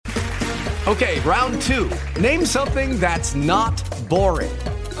Okay, round 2. Name something that's not boring.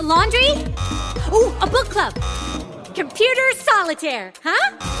 A laundry? Ooh, a book club. Computer solitaire,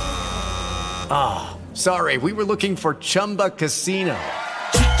 huh? Ah, sorry, we were looking for Chumba Casino.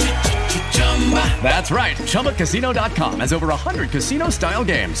 That's right, ChumbaCasino.com has over 100 casino-style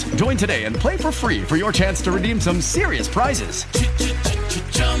games. Join today and play for free for your chance to redeem some serious prizes.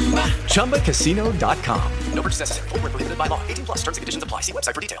 ChumbaCasino.com. No purchase necessary. Void where prohibited by law. 18 plus terms and conditions apply. See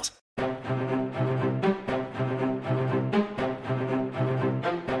website for details.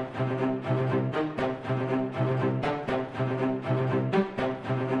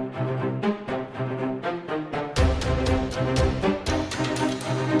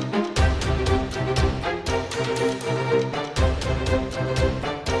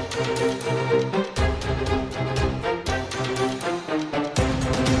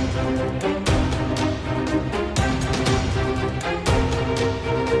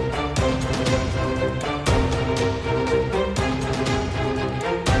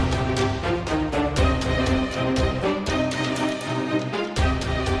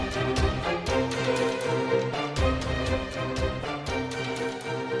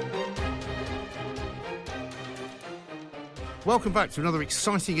 Welcome back to another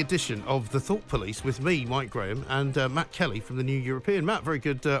exciting edition of The Thought Police with me, Mike Graham, and Matt Kelly from the New European. Matt, very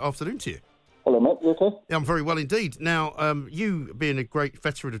good afternoon to you. Hello, Matt. You okay? Yeah, I'm very well indeed. Now, you, being a great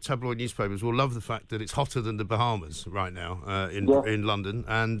veteran of tabloid newspapers, will love the fact that it's hotter than the Bahamas right now in London,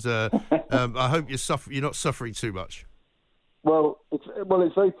 and I hope you're not suffering too much. Well,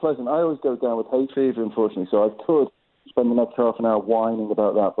 it's very pleasant. I always go down with hay fever, unfortunately, so I could spend the next half an hour whining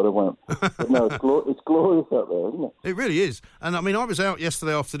about that, but I won't. But no, it's glorious out there, isn't it? It really is. And I mean, I was out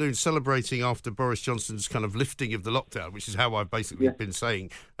yesterday afternoon celebrating after Boris Johnson's kind of lifting of the lockdown, which is how I've basically been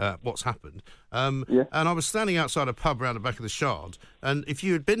saying what's happened. And I was standing outside a pub around the back of the Shard, and if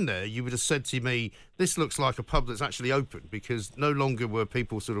you had been there, you would have said to me, this looks like a pub that's actually open, because no longer were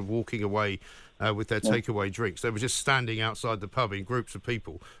people sort of walking away with their takeaway drinks. They were just standing outside the pub in groups of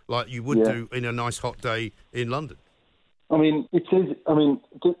people, like you would do in a nice hot day in London. I mean, it is. I mean,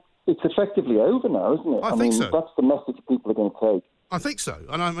 it's effectively over now, isn't it? I think so. That's the message people are going to take. I think so,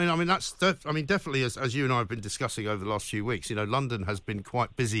 and I mean that's definitely as you and I have been discussing over the last few weeks. You know, London has been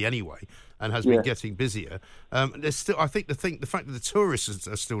quite busy anyway, and has been getting busier. There's still, I think, the fact that the tourists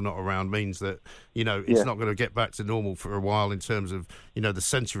are still not around means that it's not going to get back to normal for a while in terms of the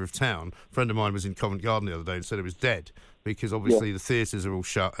centre of town. A friend of mine was in Covent Garden the other day and said it was dead, because obviously the theatres are all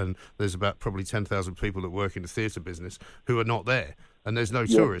shut, and there's about probably 10,000 people that work in the theatre business who are not there, and there's no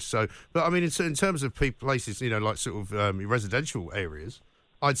tourists. So, but I mean, in terms of places, like sort of residential areas,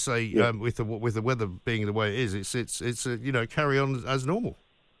 I'd say with the weather being the way it is, it's carry on as normal.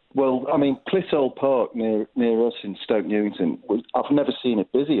 Well, I mean, Clissold Park near us in Stoke Newington, I've never seen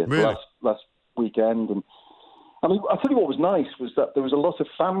it busier. Really? Last weekend, and I mean, I'll tell you what was nice was that there was a lot of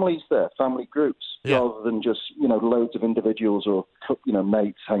families there, family groups, rather than just, loads of individuals or,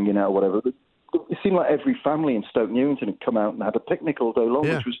 mates hanging out or whatever. It seemed like every family in Stoke Newington had come out and had a picnic all day long,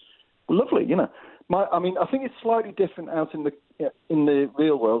 which was lovely, I mean, I think it's slightly different out in the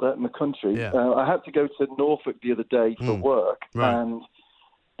real world, out in the country. Yeah. I had to go to Norfolk the other day for work, and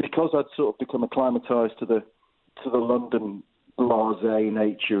because I'd sort of become acclimatised to the London blasé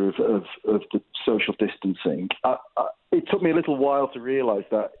nature of the social distancing, it took me a little while to realise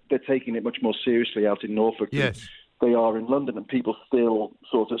that they're taking it much more seriously out in Norfolk than they are in London, and people still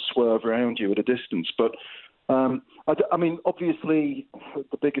sort of swerve around you at a distance. But I mean, obviously,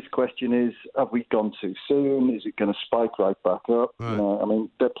 the biggest question is: have we gone too soon? Is it going to spike right back up? Right. I mean,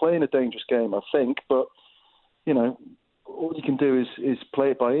 they're playing a dangerous game, I think, but all you can do is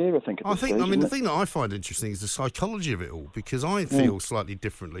play it by ear, I think. The thing that I find interesting is the psychology of it all, because I feel slightly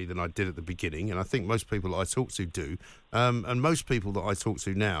differently than I did at the beginning, and I think most people that I talk to do, and most people that I talk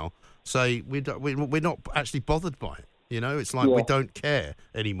to now say we're not actually bothered by it. It's like we don't care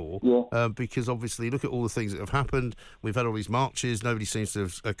anymore, because obviously look at all the things that have happened. We've had all these marches. Nobody seems to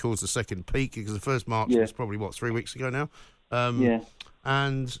have caused a second peak, because the first march was probably, 3 weeks ago now?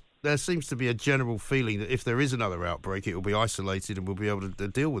 And there seems to be a general feeling that if there is another outbreak, it will be isolated and we'll be able to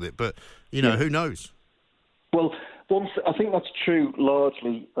deal with it. But, who knows? Well, I think that's true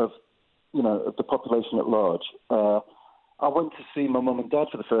largely of the population at large. I went to see my mum and dad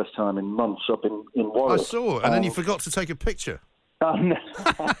for the first time in months up in Warwick. I saw, and then you forgot to take a picture. No.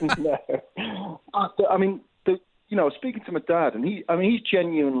 I mean, I was speaking to my dad, and he's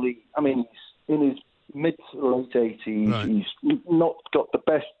genuinely, he's in his mid to late 80s. Right. He's not got the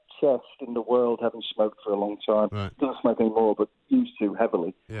best chest in the world, having smoked for a long time. Right. Doesn't smoke anymore, but used to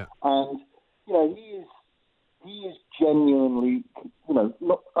heavily. Yeah. And, he is he is genuinely,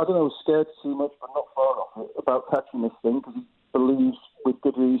 scared too much, but not far off it, about catching this thing, because he believes with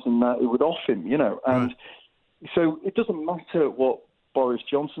good reason that it would off him, And so it doesn't matter what Boris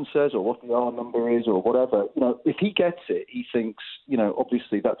Johnson says or what the R number is or whatever. If he gets it, he thinks,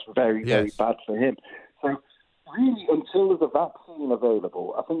 obviously that's very, very bad for him. So really, until there's a vaccine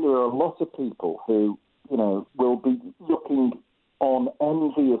available, I think there are a lot of people who, will be looking on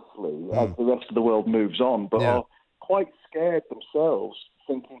enviously as the rest of the world moves on, but are quite scared themselves,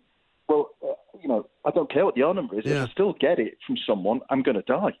 thinking, well, I don't care what the R number is. If I still get it from someone, I'm going to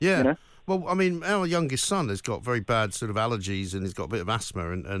die. Yeah. Well, I mean, our youngest son has got very bad sort of allergies and he's got a bit of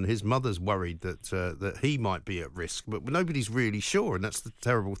asthma, and his mother's worried that he might be at risk, but nobody's really sure, and that's the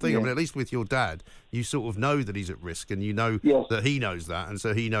terrible thing. I mean, at least with your dad, you sort of know that he's at risk, and you know that he knows that, and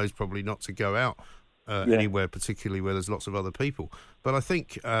so he knows probably not to go out anywhere, particularly where there's lots of other people. But I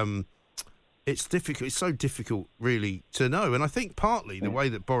think it's difficult. It's so difficult, really, to know, and I think partly the way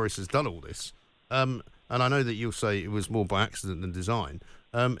that Boris has done all this, and I know that you'll say it was more by accident than design.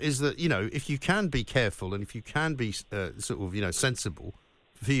 Is that, if you can be careful and if you can be sensible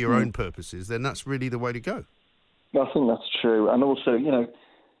for your own purposes, then that's really the way to go. I think that's true. And also,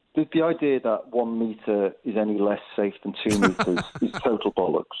 the idea that 1 metre is any less safe than 2 metres is total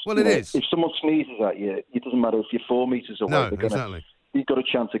bollocks. Well, it is. If someone sneezes at you, it doesn't matter if you're 4 metres away. No, exactly. You've got a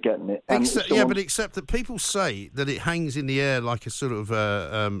chance of getting it. Except that people say that it hangs in the air like a sort of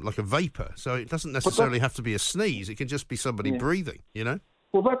like a vapour, so it doesn't necessarily have to be a sneeze. It can just be somebody breathing,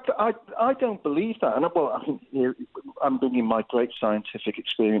 Well, I don't believe that. And I'm bringing my great scientific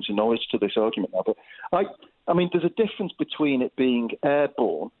experience and knowledge to this argument now. But I mean, there's a difference between it being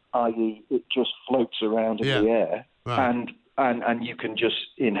airborne, i.e., it just floats around in the air, and you can just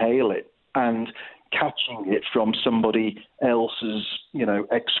inhale it, and catching it from somebody else's,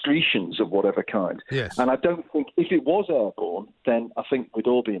 excretions of whatever kind. Yes. And I don't think, if it was airborne, then I think we'd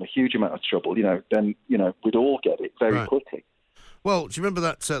all be in a huge amount of trouble. Then we'd all get it very quickly. Well, do you remember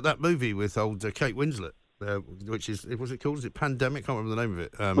that movie with old Kate Winslet, which was it called? Is it Pandemic? I can't remember the name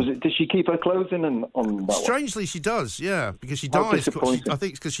of it. Did she keep her clothes in on that Strangely, she does, because she dies. I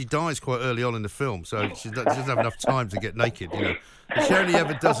think it's because she dies quite early on in the film, so she doesn't have enough time to get naked. But she only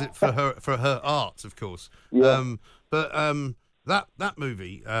ever does it for her art, of course. Yeah. That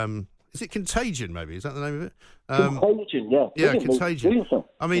movie. Is it Contagion, maybe? Is that the name of it? Contagion, yeah. Yeah, Contagion.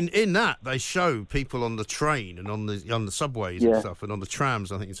 I mean, in that, they show people on the train and on the subways and stuff, and on the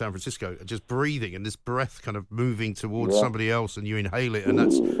trams, I think, in San Francisco, just breathing, and this breath kind of moving towards somebody else, and you inhale it, and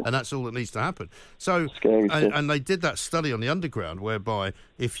that's all that needs to happen. So, and they did that study on the Underground, whereby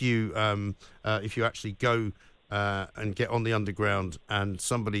if you actually go and get on the Underground and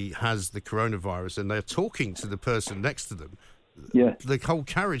somebody has the coronavirus and they're talking to the person next to them, the whole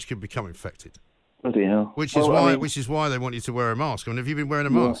carriage could become infected. Bloody hell! Which is why they want you to wear a mask. I mean, have you been wearing a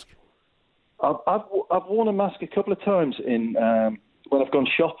mask? I've worn a mask a couple of times in when I've gone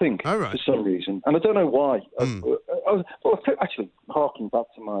shopping for some reason, and I don't know why. Actually, harking back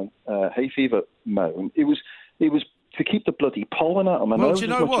to my hay fever moan, it was to keep the bloody pollen out of my nose. Do you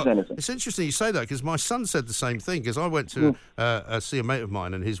know what? It's interesting you say that, because my son said the same thing, because I went to see a mate of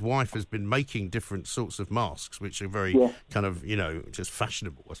mine, and his wife has been making different sorts of masks, which are very kind of, just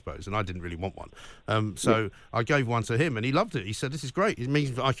fashionable, I suppose, and I didn't really want one. So I gave one to him, and he loved it. He said, this is great. It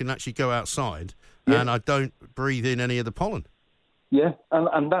means that I can actually go outside, and I don't breathe in any of the pollen. Yeah,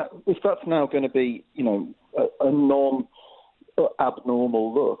 and that, if that's now going to be, a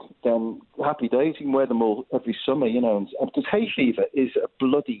abnormal look, then happy days. You can wear them all every summer, and because hay fever is a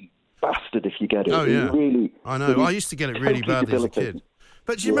bloody bastard if you get it. Oh, yeah. Really, I know. I used to get it really badly as a kid.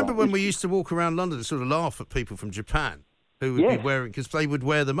 But do you remember when we used to walk around London and sort of laugh at people from Japan who would be wearing, because they would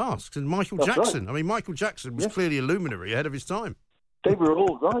wear the masks? And Michael Jackson. Right. I mean, Michael Jackson was clearly a luminary ahead of his time. They were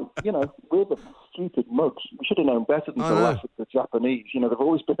all right. We're the stupid mugs. We should have known better than to laugh at the Japanese. They've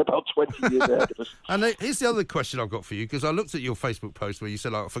always been about 20 years ahead of us. And here's the other question I've got for you, because I looked at your Facebook post where you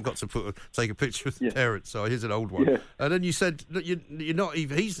said, I forgot to take a picture of the parents, so here's an old one. Yeah. And then you said that you're not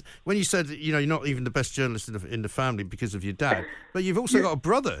even, when you said, you're not even the best journalist in the family because of your dad, but you've also got a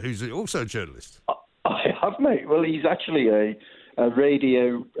brother who's also a journalist. I have, mate. Well, he's actually a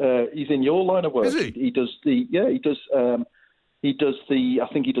radio, he's in your line of work. Is he? He does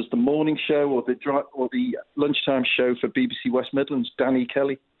the morning show or the lunchtime show for BBC West Midlands, Danny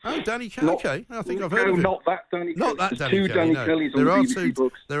Kelly. Oh, Danny Kelly. Okay, I think I've heard of him. Not that Danny Kelly. Not that There's Danny two Kelly. Danny Kellys there on are BBC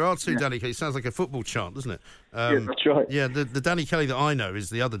books. There are two Danny Kellys. Sounds like a football chant, doesn't it? That's right. Yeah, the Danny Kelly that I know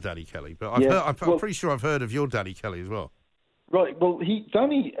is the other Danny Kelly, but I'm pretty sure I've heard of your Danny Kelly as well. Right. Well,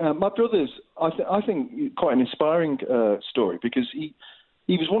 Danny, my brother's, I think, quite an inspiring story, because he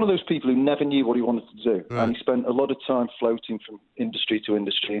he was one of those people who never knew what he wanted to do. Right. And he spent a lot of time floating from industry to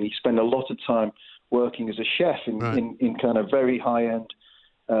industry, and he spent a lot of time working as a chef in kind of very high-end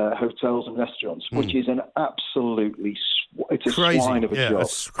hotels and restaurants, which is an absolutely it's a crazy. swine of a job.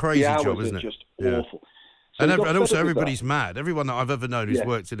 It's a crazy job, isn't it? Just awful. So and also everybody's mad. Everyone that I've ever known who's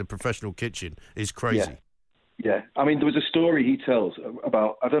worked in a professional kitchen is crazy. Yeah. I mean, there was a story he tells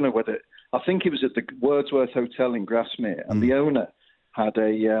about, I don't know whether, I think it was at the Wordsworth Hotel in Grasmere, and the owner had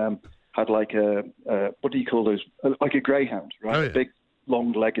like a what do you call those? Like a greyhound, right? Oh, yeah. A big,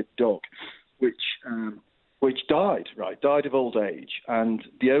 long-legged dog, which died of old age, and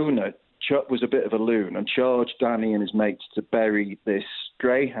the owner was a bit of a loon and charged Danny and his mates to bury this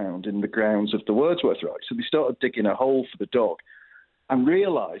greyhound in the grounds of the Wordsworth, right? So they started digging a hole for the dog and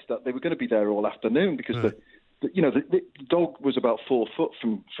realised that they were going to be there all afternoon because the dog was about 4 foot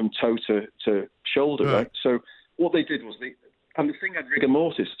from toe to shoulder, right? So what they did was and the thing had rigor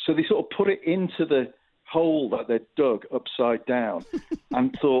mortis, so they sort of put it into the hole that they'd dug upside down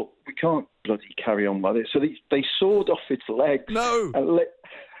and thought, we can't bloody carry on like this. So they sawed off its legs and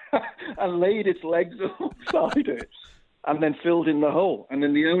laid its legs alongside it and then filled in the hole. And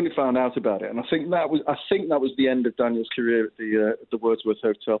then the owner found out about it. And I think that was the end of Daniel's career at the Wordsworth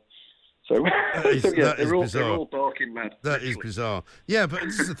Hotel. So, they're all barking mad. That is bizarre. Yeah, but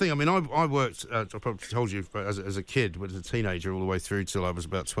this is the thing. I mean, I worked, I probably told you, as a kid, as a teenager, all the way through till I was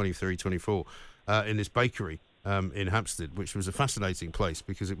about 23, 24, in this bakery in Hampstead, which was a fascinating place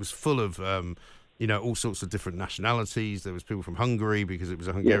because it was full of, all sorts of different nationalities. There was people from Hungary because it was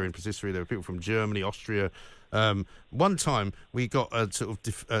a Hungarian patisserie. There were people from Germany, Austria. One time we got a sort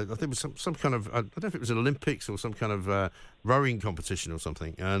of, I think it was some kind of, I don't know if it was an Olympics or some kind of rowing competition or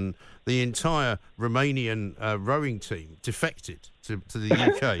something, and the entire Romanian rowing team defected to the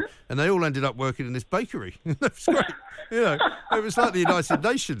UK, and they all ended up working in this bakery. That was great. It was like the United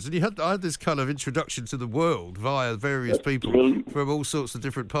Nations, and I had this kind of introduction to the world via various people from all sorts of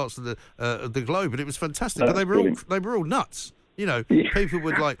different parts of the globe, and it was fantastic. But they were all nuts. People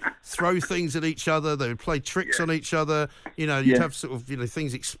would like throw things at each other. They would play tricks on each other. You'd have sort of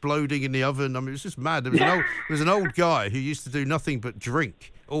things exploding in the oven. I mean, it was just mad. There was an old guy who used to do nothing but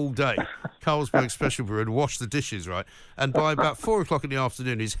drink all day, Carlsberg Special Brew, and wash the dishes, right? And by about 4 o'clock in the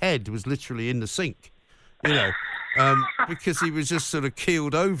afternoon, his head was literally in the sink. Because he was just sort of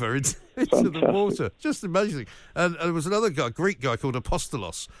keeled over into the water. Just amazing. And there was another guy, Greek guy called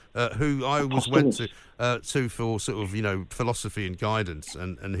Apostolos, who I always went to for sort of, philosophy and guidance.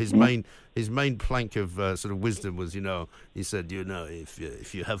 And his main plank of sort of wisdom was, he said,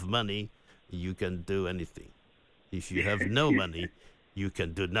 if you have money, you can do anything. If you have no money, you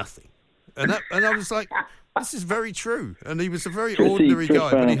can do nothing. And I was like, this is very true. And he was a very ordinary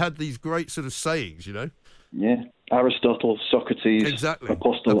guy, but he had these great sort of sayings, Yeah, Aristotle, Socrates, exactly.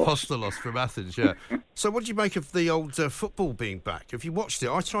 Apostolos from Athens, yeah. So what do you make of the old football being back? Have you watched it?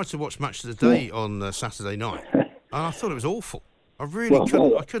 I tried to watch Match of the Day on Saturday night, and I thought it was awful. I really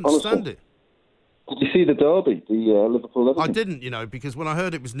couldn't stand it. Did you see the derby, the Liverpool-Everton? I didn't, because when I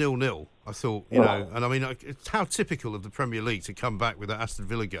heard it was 0-0, I thought, and I mean, it's how typical of the Premier League to come back with that Aston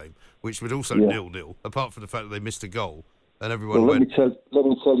Villa game, which was also 0-0, apart from the fact that they missed a goal. And everyone let me tell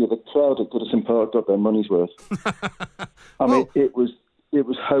you, the crowd at Goodison Park got their money's worth. I mean, it was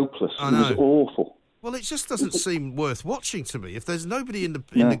hopeless. It was awful. Well, it just doesn't seem worth watching to me. If there's nobody in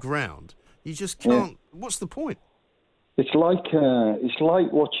the ground, you just can't. Yeah. What's the point? It's like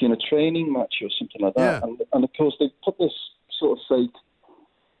watching a training match or something like that. Yeah. And of course they put this sort of fake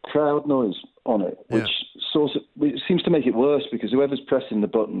crowd noise on it, which it seems to make it worse because whoever's pressing the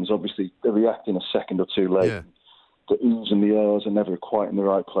buttons, obviously they're reacting a second or two late. Yeah. The oohs and the ahs are never quite in the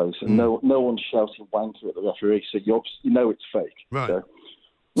right place, and no one's shouting wanker at the referee, so it's fake. Right. So.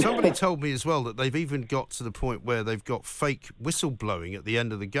 Somebody told me as well that they've even got to the point where they've got fake whistle blowing at the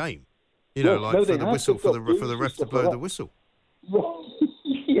end of the game. For the whistle for the ref to blow the whistle.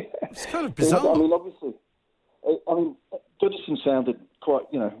 Yeah. It's kind of bizarre. I mean, obviously, Goodison sounded quite,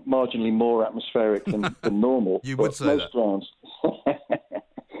 marginally more atmospheric than normal. You would say that.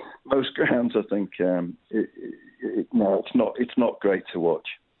 Most grounds, I think. No, it's not great to watch.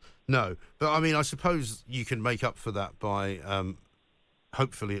 No, but I mean, I suppose you can make up for that by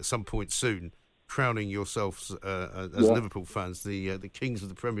hopefully at some point soon crowning yourselves as Liverpool fans the kings of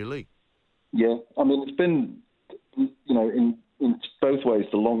the Premier League. Yeah, I mean, it's been in both ways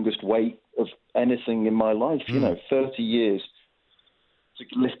the longest wait of anything in my life. 30 years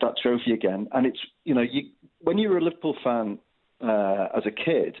to lift that trophy again, and it's when you were a Liverpool fan as a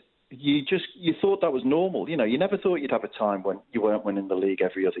kid. You thought that was normal. You never thought you'd have a time when you weren't winning the league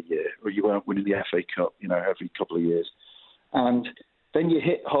every other year or you weren't winning the FA Cup, every couple of years. And then you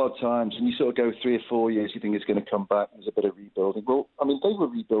hit hard times and you sort of go 3 or 4 years, you think it's going to come back, there's a bit of rebuilding. Well, I mean, they were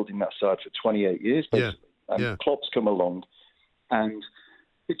rebuilding that side for 28 years, basically. And Klopp's come along, and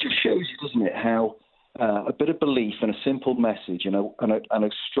it just shows you, doesn't it, how a bit of belief and a simple message and a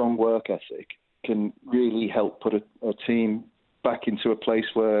strong work ethic can really help put a team back into a place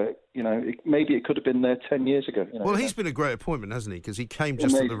where, maybe it could have been there 10 years ago. Well, he's been a great appointment, hasn't he? Because he came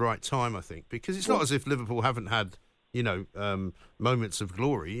just at the right time, I think. Because it's not as if Liverpool haven't had, moments of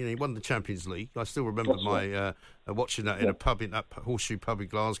glory. He won the Champions League. I still remember watching that in a pub, in that Horseshoe pub in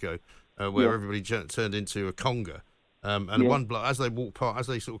Glasgow, where everybody turned into a conga. One bloke, as they walked past, as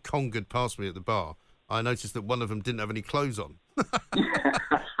they sort of congered past me at the bar, I noticed that one of them didn't have any clothes on.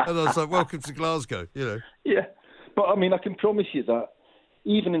 And I was like, welcome to Glasgow, Yeah, but I mean, I can promise you that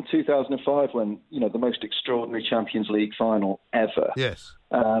even in 2005, when, the most extraordinary Champions League final ever. Yes.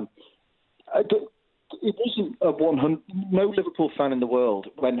 It wasn't no Liverpool fan in the world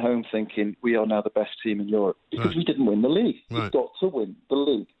went home thinking we are now the best team in Europe, because we didn't win the league. Right. We've got to win the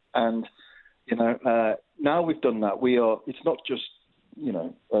league. And, now we've done that. It's not just,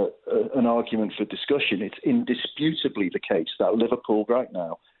 an argument for discussion. It's indisputably the case that Liverpool right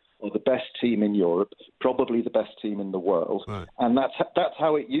now are the best team in Europe, probably the best team in the world. Right. And that's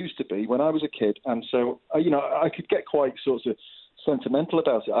how it used to be when I was a kid. And so, I could get quite sort of sentimental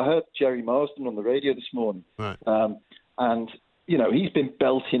about it. I heard Jerry Marsden on the radio this morning. Right. And, he's been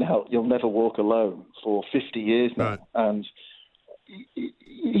belting out "You'll Never Walk Alone" for 50 years now. Right. And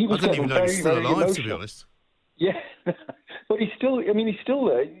he was I didn't even know he was still alive, emotional. to be honest. Yeah, but he's still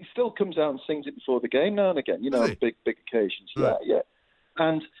there. He still comes out and sings it before the game now and again, on big occasions. Right. Yeah.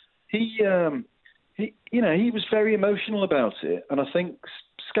 And he was very emotional about it. And I think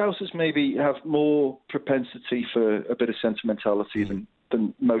Scousers maybe have more propensity for a bit of sentimentality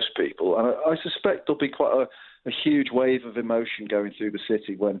than most people. And I suspect there'll be quite a huge wave of emotion going through the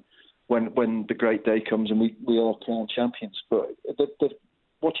city when the great day comes and we are crowned champions. But they're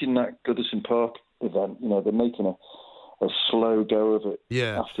watching that Goodison Park event, they're making a slow go of it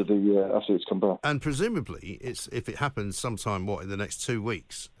after it's come back. And presumably, if it happens sometime, in the next 2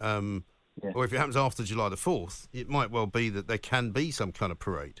 weeks, or if it happens after July the 4th, it might well be that there can be some kind of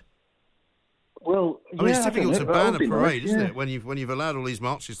parade. Well, I mean, it's difficult to ban a parade, isn't it? When you've allowed all these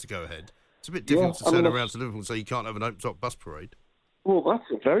marches to go ahead, it's a bit difficult to turn around to Liverpool and say you can't have an open-top bus parade. Well, that's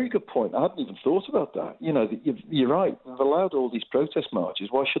a very good point. I hadn't even thought about that. You're right. They've allowed all these protest marches.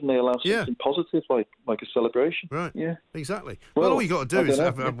 Why shouldn't they allow something positive like a celebration? Right. Yeah. Exactly. Well, all you got to do is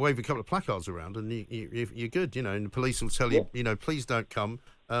wave a couple of placards around, and you're good. And the police will tell you, please don't come.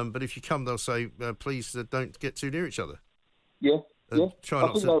 But if you come, they'll say, please don't get too near each other. Yeah. Try I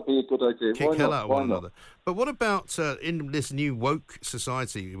not think to that would be a good idea. kick hell out of one not? another. But what about in this new woke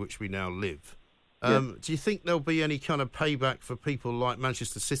society in which we now live? Do you think there'll be any kind of payback for people like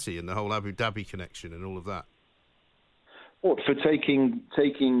Manchester City and the whole Abu Dhabi connection and all of that? What, for taking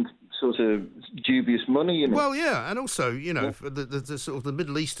sort of dubious money? Well, yeah, and also, for the sort of the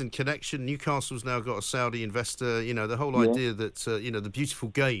Middle Eastern connection. Newcastle's now got a Saudi investor. The whole idea that the beautiful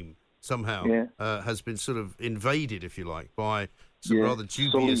game somehow has been sort of invaded, if you like, by some rather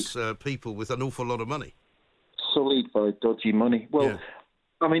dubious people with an awful lot of money. Sullied by dodgy money. Well,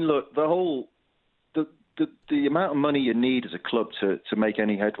 I mean, look, the amount of money you need as a club to make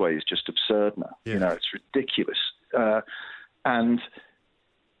any headway is just absurd now. Yeah. It's ridiculous. And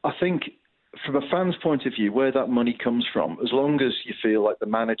I think from a fan's point of view, where that money comes from, as long as you feel like the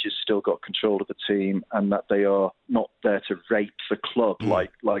manager's still got control of the team and that they are not there to rape the club,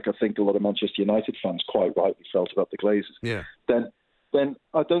 like I think a lot of Manchester United fans quite rightly felt about the Glazers, then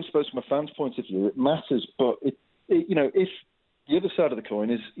I don't suppose from a fan's point of view it matters. But, if the other side of the coin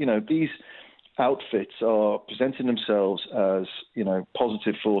is, these outfits are presenting themselves as,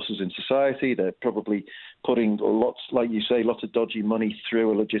 positive forces in society. They're probably putting lots of dodgy money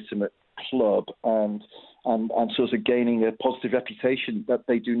through a legitimate club and sort of gaining a positive reputation that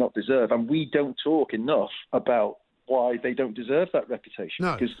they do not deserve. And we don't talk enough about why they don't deserve that reputation.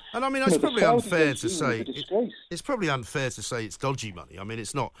 No, and I mean, it's probably unfair to say it's probably unfair to say it's dodgy money. I mean,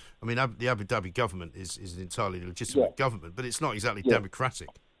 it's not. I mean, the Abu Dhabi government is an entirely legitimate government, but it's not exactly democratic.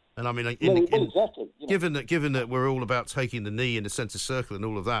 And I mean, exactly. Given that we're all about taking the knee in the centre circle and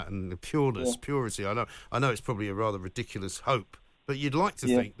all of that, and the purity. I know it's probably a rather ridiculous hope, but you'd like to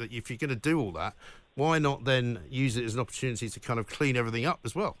think that if you're going to do all that, why not then use it as an opportunity to kind of clean everything up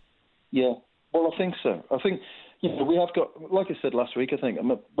as well? Yeah, well, I think so. I think we have got, like I said last week, I think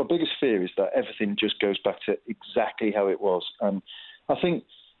my biggest fear is that everything just goes back to exactly how it was, and I think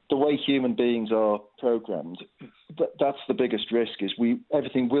the way human beings are programmed, that's the biggest risk, is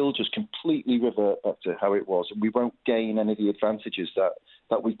everything will just completely revert back to how it was, and we won't gain any of the advantages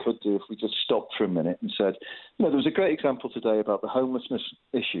that we could do if we just stopped for a minute and said, there was a great example today about the homelessness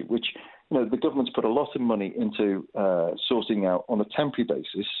issue, which, the government's put a lot of money into sorting out on a temporary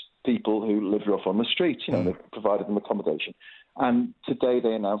basis people who live rough on the streets. They've provided them accommodation. And today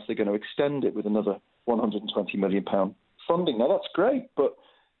they announced they're going to extend it with another £120 million funding. Now, that's great, but,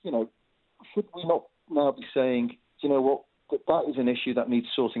 should we not now be saying, that is an issue that needs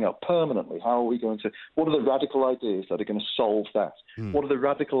sorting out permanently? How are we going to... What are the radical ideas that are going to solve that? What are the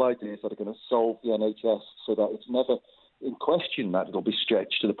radical ideas that are going to solve the NHS so that it's never in question that it'll be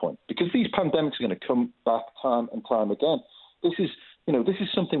stretched to the point? Because these pandemics are going to come back time and time again. This is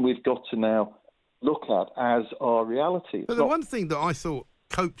something we've got to now look at as our reality. But the one thing that I thought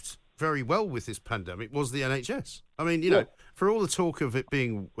coped very well with this pandemic was the NHS. I mean, for all the talk of it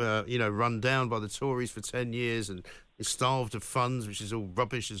being, run down by the Tories for 10 years and it's starved of funds, which is all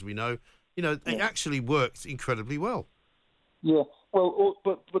rubbish, as we know, it actually worked incredibly well. Yeah, well,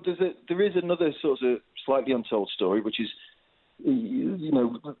 but there is another sort of slightly untold story, which is,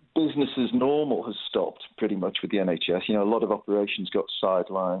 business as normal has stopped pretty much with the NHS. A lot of operations got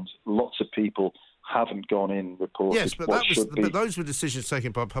sidelined. Lots of people haven't gone in reported. Yes, but those were decisions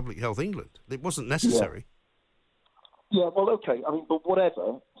taken by Public Health England. It wasn't necessary. Yeah, well, okay. I mean, but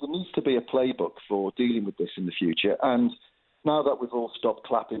whatever. There needs to be a playbook for dealing with this in the future. And now that we've all stopped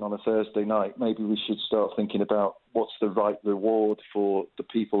clapping on a Thursday night, maybe we should start thinking about what's the right reward for the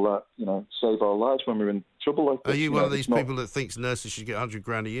people that, save our lives when we're in trouble like this. Are you one of these people that thinks nurses should get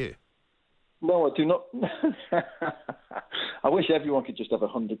 $100,000 a year? No, I do not. I wish everyone could just have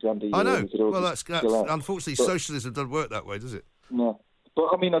 $100,000 a year. I know. Well, that's unfortunately, socialism doesn't work that way, does it? No. But,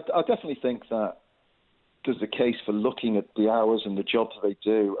 I mean, I definitely think that there's a case for looking at the hours and the jobs they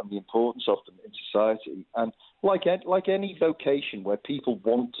do and the importance of them in society. And like any vocation where people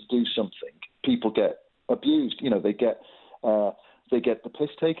want to do something, people get abused. They get the piss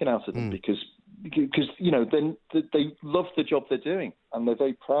taken out of them because then they love the job they're doing and they're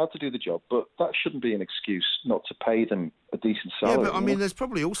very proud to do the job. But that shouldn't be an excuse not to pay them a decent salary. Yeah, but I mean, there's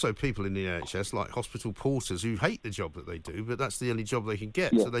probably also people in the NHS, like hospital porters, who hate the job that they do, but that's the only job they can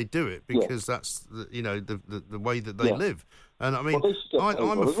get, so they do it because that's the way that they live. And I mean,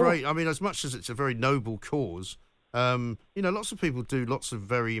 I'm afraid. I mean, as much as it's a very noble cause, lots of people do lots of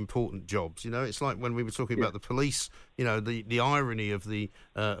very important jobs. It's like when we were talking about the police. The irony of the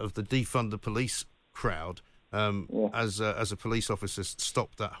defund the police crowd. As a police officer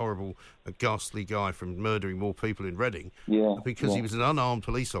stopped that horrible, ghastly guy from murdering more people in Reading, because he was an unarmed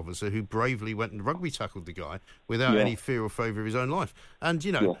police officer who bravely went and rugby tackled the guy without any fear or favour of his own life. And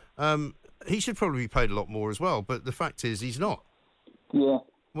he should probably be paid a lot more as well. But the fact is, he's not. Yeah.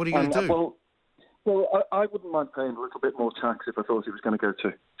 What are you going to do? Well, I wouldn't mind paying a little bit more tax if I thought it was going to go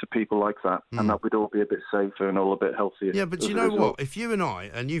to people like that, and that we'd all be a bit safer and all a bit healthier. Yeah, but you know what? If you and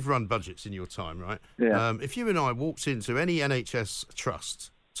I, and you've run budgets in your time, right? Yeah. If you and I walked into any NHS trust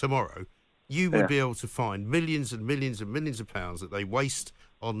tomorrow, you would be able to find millions and millions and millions of pounds that they waste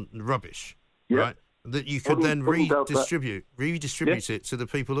on rubbish, right? That you could then redistribute it to the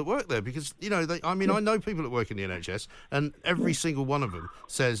people that work there, because I know people that work in the NHS, and every single one of them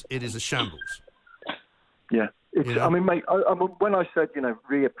says it is a shambles. Yeah. I mean, mate, when I said,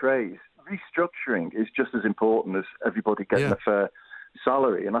 reappraise, restructuring is just as important as everybody getting a fair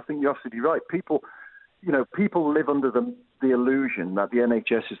salary. And I think you're absolutely right. People live under the illusion that the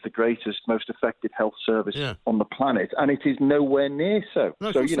NHS is the greatest, most effective health service on the planet, and it is nowhere near so.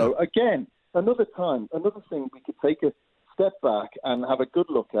 No, so, again, another thing we could take a step back and have a good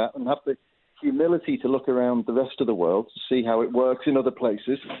look at and have the humility to look around the rest of the world to see how it works in other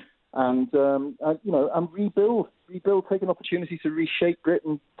places. And rebuild, take an opportunity to reshape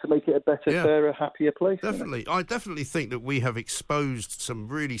Britain to make it a better, fairer, happier place. Definitely. I definitely think that we have exposed some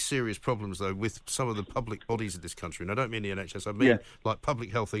really serious problems, though, with some of the public bodies of this country. And I don't mean the NHS, I mean like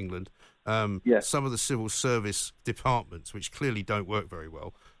Public Health England, some of the civil service departments, which clearly don't work very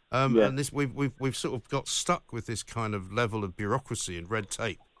well. And this we've sort of got stuck with this kind of level of bureaucracy and red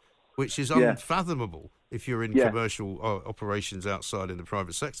tape, which is unfathomable if you're in commercial operations outside in the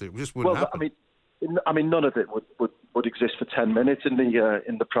private sector. It just wouldn't happen. I mean, none of it would exist for 10 minutes in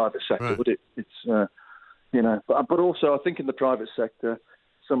the private sector, would it? It's but also I think in the private sector,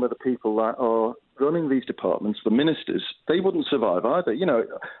 some of the people that are running these departments, the ministers, they wouldn't survive either.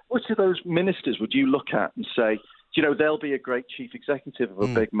 Which of those ministers would you look at and say, they'll be a great chief executive of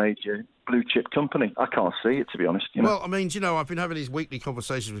a big major blue chip company? I can't see it, to be honest. Well, I mean, I've been having these weekly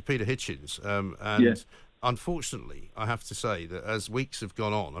conversations with Peter Hitchens, unfortunately, I have to say that as weeks have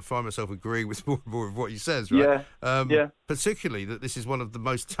gone on, I find myself agreeing with more and more of what he says, right? Particularly that this is one of the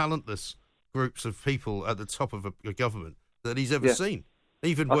most talentless groups of people at the top of a government that he's ever seen.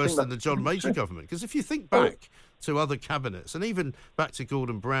 Even worse than the John Major government. Because if you think back to other cabinets, and even back to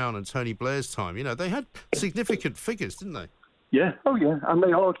Gordon Brown and Tony Blair's time, they had significant figures, didn't they? Yeah. Oh, yeah. And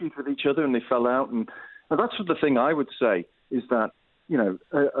they argued with each other and they fell out. And that's the thing I would say is that,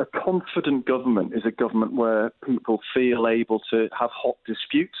 a confident government is a government where people feel able to have hot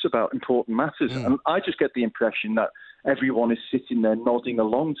disputes about important matters. And I just get the impression that everyone is sitting there nodding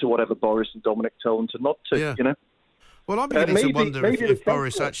along to whatever Boris and Dominic tell them to nod to, Well, I'm beginning to wonder if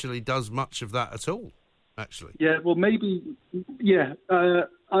Boris actually does much of that at all, actually. Yeah, well, maybe,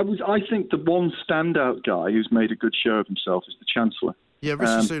 I think the one standout guy who's made a good show of himself is the Chancellor. Yeah,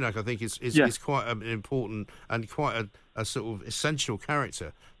 Rishi Sunak, I think, is quite an important and quite a sort of essential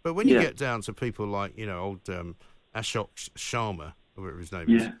character. But when you get down to people like, old Ashok Sharma, or whatever his name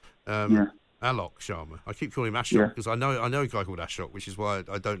is, Alok Sharma. I keep calling him Ashok because I know a guy called Ashok, which is why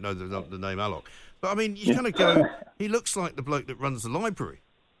I don't know the name Alok. But, I mean, you kind of go, he looks like the bloke that runs the library,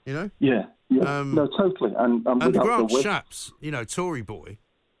 Yeah. No, totally. And Grant Shapps, Tory boy,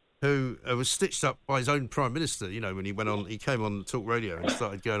 who was stitched up by his own Prime Minister, when he came on Talk Radio and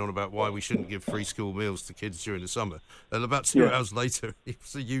started going on about why we shouldn't give free school meals to kids during the summer. And about 2 hours later, it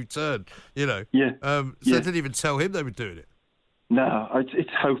was a U-turn, So they didn't even tell him they were doing it. No, it's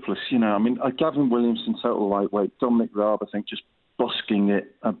hopeless, I mean, Gavin Williamson, total lightweight. Dominic Raab, I think, just busking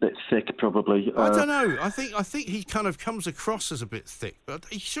it a bit thick, probably. I don't know. I think he kind of comes across as a bit thick, but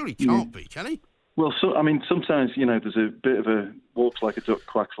he surely can't be, can he? Well, sometimes, there's a bit of a walks like a duck,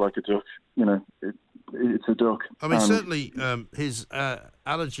 quacks like a duck. It's a duck. I mean, certainly his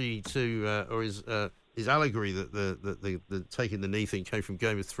allergy to, or his allegory that the taking the knee thing came from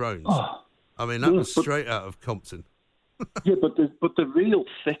Game of Thrones. Oh, I mean, that was straight out of Compton. Yeah, but the real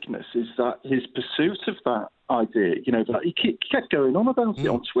thickness is that his pursuit of that idea, that he kept going on about it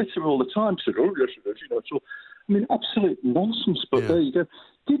on Twitter all the time. Said, "Oh yes, it is," It's all, I mean, absolute nonsense. But there you go.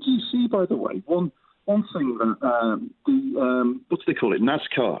 Did you see, by the way, one thing that what do they call it?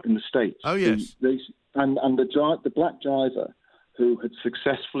 NASCAR in the States. Oh yes. And the black driver who had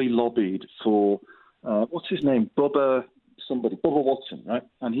successfully lobbied for what's his name, Bubba Watson, right?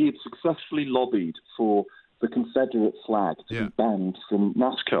 And he had successfully lobbied for the Confederate flag to be banned from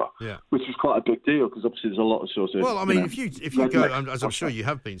NASCAR, which was quite a big deal because obviously there's a lot of sort of. Well, I mean, if you go, as I'm sure you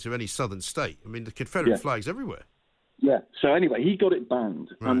have been to any southern state, I mean, the Confederate flag's everywhere. Yeah. So anyway, he got it banned,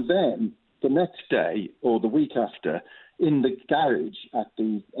 and then the next day or the week after, in the garage at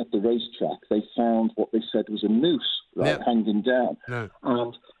the racetrack, they found what they said was a noose hanging down,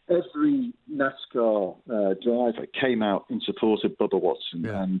 and every NASCAR driver came out in support of Bubba Watson,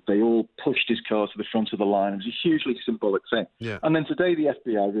 and they all pushed his car to the front of the line. It was a hugely symbolic thing. Yeah. And then today the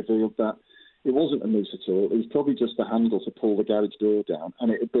FBI revealed that it wasn't a noose at all. It was probably just a handle to pull the garage door down,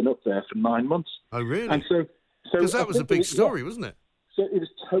 and it had been up there for 9 months. Oh, really? And so because that was a big story, wasn't it? So it was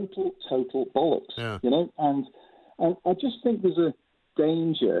total bollocks, and I just think there's a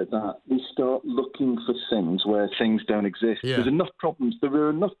danger that we start looking for things where things don't exist. Yeah. There are enough problems that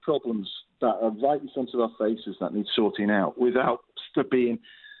are right in front of our faces that need sorting out without being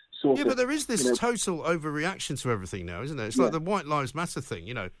sort of... Yeah, but there is this total overreaction to everything now, isn't there? It's like the White Lives Matter thing,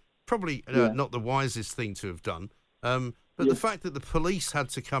 probably not the wisest thing to have done. But the fact that the police had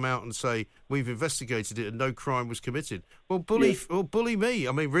to come out and say, we've investigated it and no crime was committed. Well, bully me.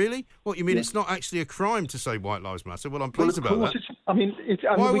 I mean, really? What, you mean it's not actually a crime to say White Lives Matter? Well, I'm pleased about that.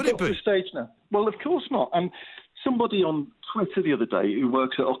 Why would it be? To the stage now. Well, of course not. And somebody on Twitter the other day who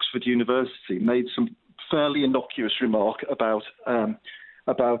works at Oxford University made some fairly innocuous remark about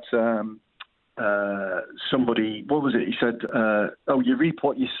somebody, what was it? He said, you reap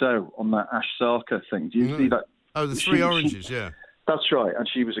what you sow on that Ash Sarkar thing. Do you see that? Oh, the three oranges, That's right. And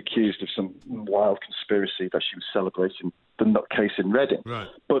she was accused of some wild conspiracy that she was celebrating the nutcase in Reading. Right.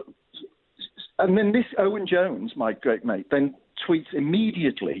 And then this Owen Jones, my great mate, then tweets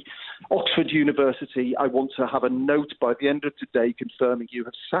immediately, Oxford University, I want to have a note by the end of today confirming you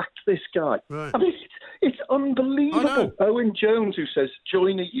have sacked this guy. Right. I mean, it's unbelievable. Owen Jones, who says,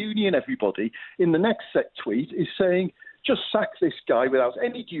 join a union, everybody, in the next set tweet is saying, just sack this guy without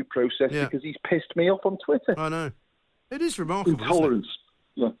any due process because he's pissed me off on Twitter. I know. It is remarkable. Intolerance.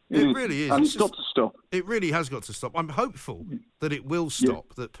 It really is. And it's got to stop. It really has got to stop. I'm hopeful that it will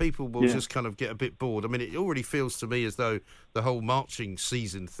stop, that people will just kind of get a bit bored. I mean, it already feels to me as though the whole marching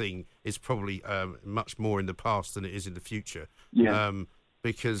season thing is probably much more in the past than it is in the future. Yeah.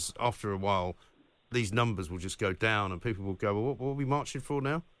 Because after a while, these numbers will just go down and people will go, well, what are we marching for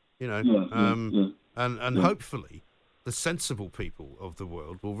now? And hopefully the sensible people of the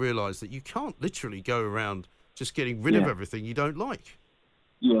world will realise that you can't literally go around just getting rid of everything you don't like.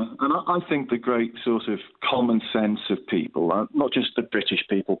 Yeah, and I think the great sort of common sense of people, not just the British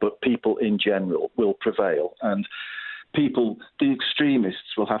people, but people in general, will prevail. And people, the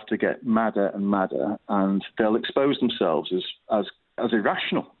extremists, will have to get madder and madder, and they'll expose themselves as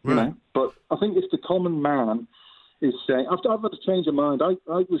irrational, you know. But I think if the common man is saying, I've had to change of mind. I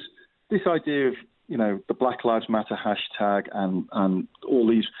was this idea of, you know, the Black Lives Matter hashtag and all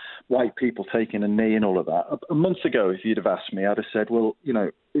these white people taking a knee and all of that. A month ago, if you'd have asked me, I'd have said, well, you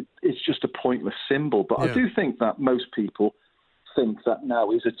know, it's just a pointless symbol. But I do think that most people think that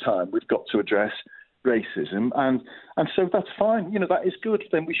now is a time we've got to address racism. And so that's fine. You know, that is good.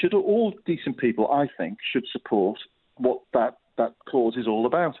 Then we should, all decent people, I think, should support what that cause is all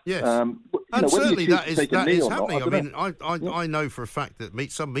about. Yes. And certainly that is happening. I know for a fact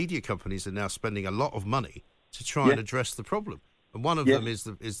that some media companies are now spending a lot of money to try and address the problem. And one of them is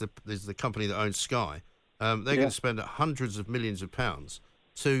the company that owns Sky. They're going to spend hundreds of millions of pounds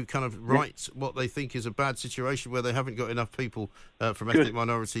to kind of right what they think is a bad situation where they haven't got enough people from ethnic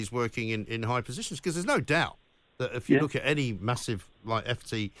minorities working in high positions. Because there's no doubt that if you look at any massive like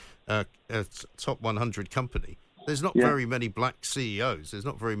FT top 100 company, there's not very many black CEOs. There's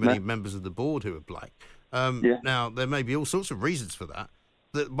not very many members of the board who are black. Now, there may be all sorts of reasons for that.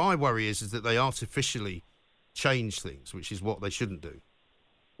 My worry is that they artificially change things, which is what they shouldn't do.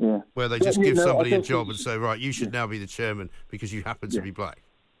 Yeah. Where they just give somebody a job and say, right, you should now be the chairman because you happen to be black.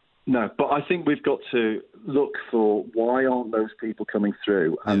 No, but I think we've got to look for why aren't those people coming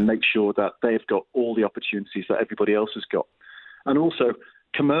through and make sure that they've got all the opportunities that everybody else has got. And also,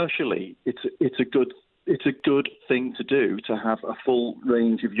 commercially, it's a good thing to do to have a full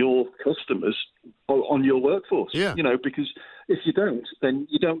range of your customers on your workforce. Yeah. You know, because if you don't, then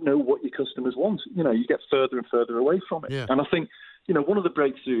you don't know what your customers want. You know, you get further and further away from it. Yeah. And I think, you know, one of the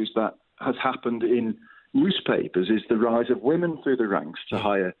breakthroughs that has happened in newspapers is the rise of women through the ranks to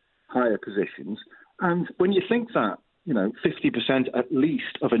higher positions. And when you think that, you know, 50% at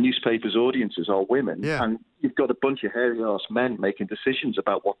least of a newspaper's audiences are women, and you've got a bunch of hairy-ass men making decisions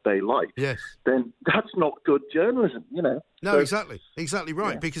about what they like, then that's not good journalism, you know. No, exactly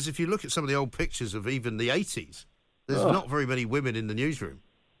right, because if you look at some of the old pictures of even the 80s, there's not very many women in the newsroom.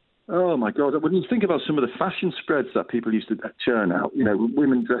 Oh, my God. When you think about some of the fashion spreads that people used to churn out, you know,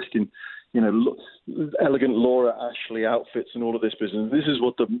 women dressed in, you know, elegant Laura Ashley outfits and all of this business. This is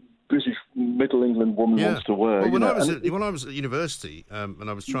what the British Middle England woman wants to wear. Well, when I was at university and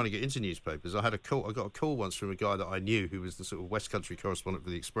I was trying to get into newspapers, I got a call once from a guy that I knew who was the sort of West Country correspondent for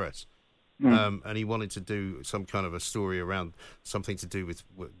the Express. And he wanted to do some kind of a story around something to do with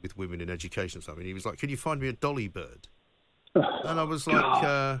women in education or something. He was like, "Can you find me a dolly bird?" And I was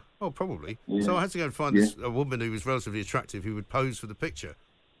like, probably. Yeah. So I had to go and find a woman who was relatively attractive who would pose for the picture,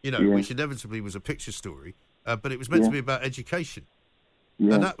 you know, which inevitably was a picture story, but it was meant to be about education.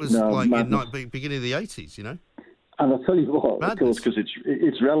 Yeah. And that was in beginning of the 80s, you know. And I'll tell you what, of course, because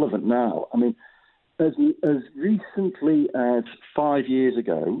it's relevant now. I mean, as recently as 5 years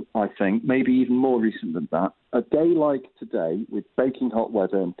ago, I think, maybe even more recent than that, a day like today, with baking hot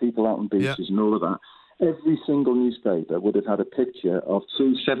weather and people out on beaches and all of that, every single newspaper would have had a picture of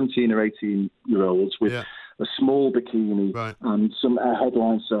two 17 or 18-year-olds with a small bikini and some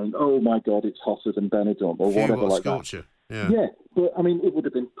headline saying, "Oh my God, it's hotter than Benidorm," or whatever like that. Yeah, but I mean, it would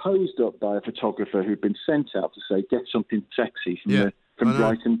have been posed up by a photographer who'd been sent out to say, "Get something sexy from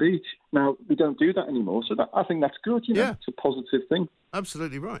Brighton Beach." Now we don't do that anymore, so I think that's good. You know, it's a positive thing.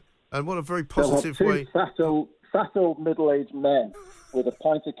 Absolutely right, and what a very positive way. Fat old middle-aged men with a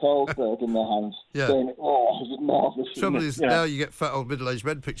pint of Carlsberg in their hands, saying, "Oh, is it marvellous?" Trouble is, now you get fat old middle-aged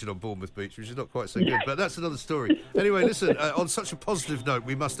men pictured on Bournemouth Beach, which is not quite so good, but that's another story. Anyway, listen, on such a positive note,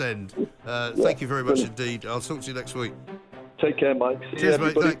 we must end. Thank you very much indeed. I'll talk to you next week. Take care, Mike. See you,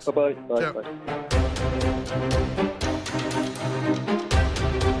 everybody. Mate. Thanks. Bye-bye. Ciao. Bye.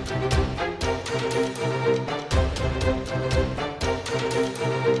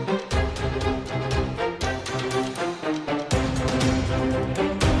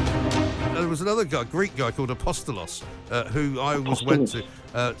 There was another guy, Greek guy called Apostolos, who I always went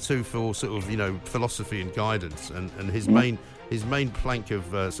to for sort of, you know, philosophy and guidance, and his main plank of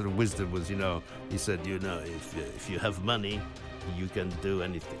sort of wisdom was, you know, he said, you know, if you have money, you can do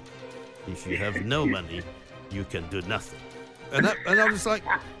anything. If you have no money, you can do nothing. And I was like,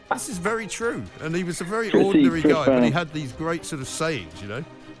 this is very true. And he was a very ordinary guy, but he had these great sort of sayings, you know.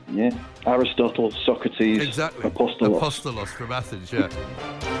 Yeah, Aristotle, Socrates, exactly. Apostolos from Athens, yeah.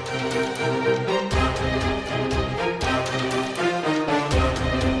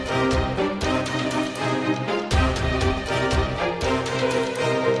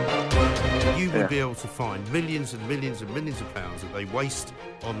 would be able to find millions and millions and millions of pounds that they waste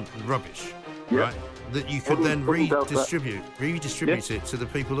on rubbish, right? That you could then redistribute it to the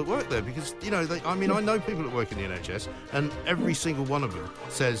people that work there, because I know people that work in the NHS, and every single one of them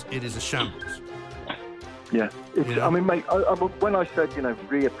says it is a shambles. Yeah, I mean, mate, when I said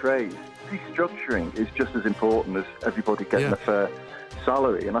reappraise, restructuring is just as important as everybody getting a fair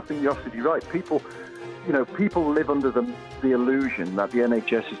salary, and I think you're absolutely right. People live under the illusion that the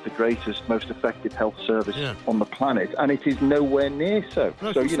NHS is the greatest, most effective health service on the planet, and it is nowhere near so.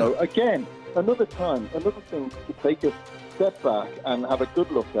 No, so, again, another thing to take a step back and have a good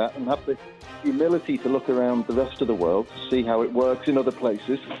look at, and have the humility to look around the rest of the world to see how it works in other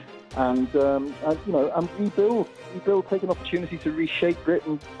places, and rebuild, take an opportunity to reshape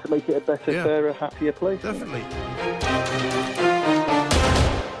Britain to make it a better, fairer, happier place. Definitely.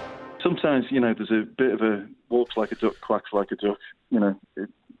 Sometimes, there's a bit of a walks like a duck, quacks like a duck.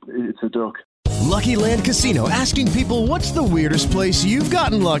 It's a duck. Lucky Land Casino, asking people, what's the weirdest place you've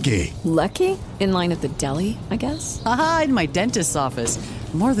gotten lucky? Lucky? In line at the deli, I guess? Aha, in my dentist's office.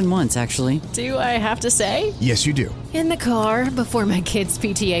 More than once, actually. Do I have to say? Yes, you do. In the car before my kids'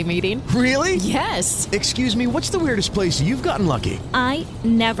 PTA meeting. Really? Yes. Excuse me, what's the weirdest place you've gotten lucky? I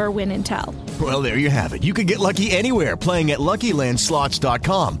never win and tell. Well, there you have it. You can get lucky anywhere, playing at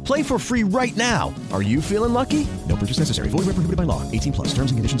LuckyLandSlots.com. Play for free right now. Are you feeling lucky? No purchase necessary. Void where prohibited by law. 18+.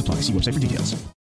 Terms and conditions apply. See website for details.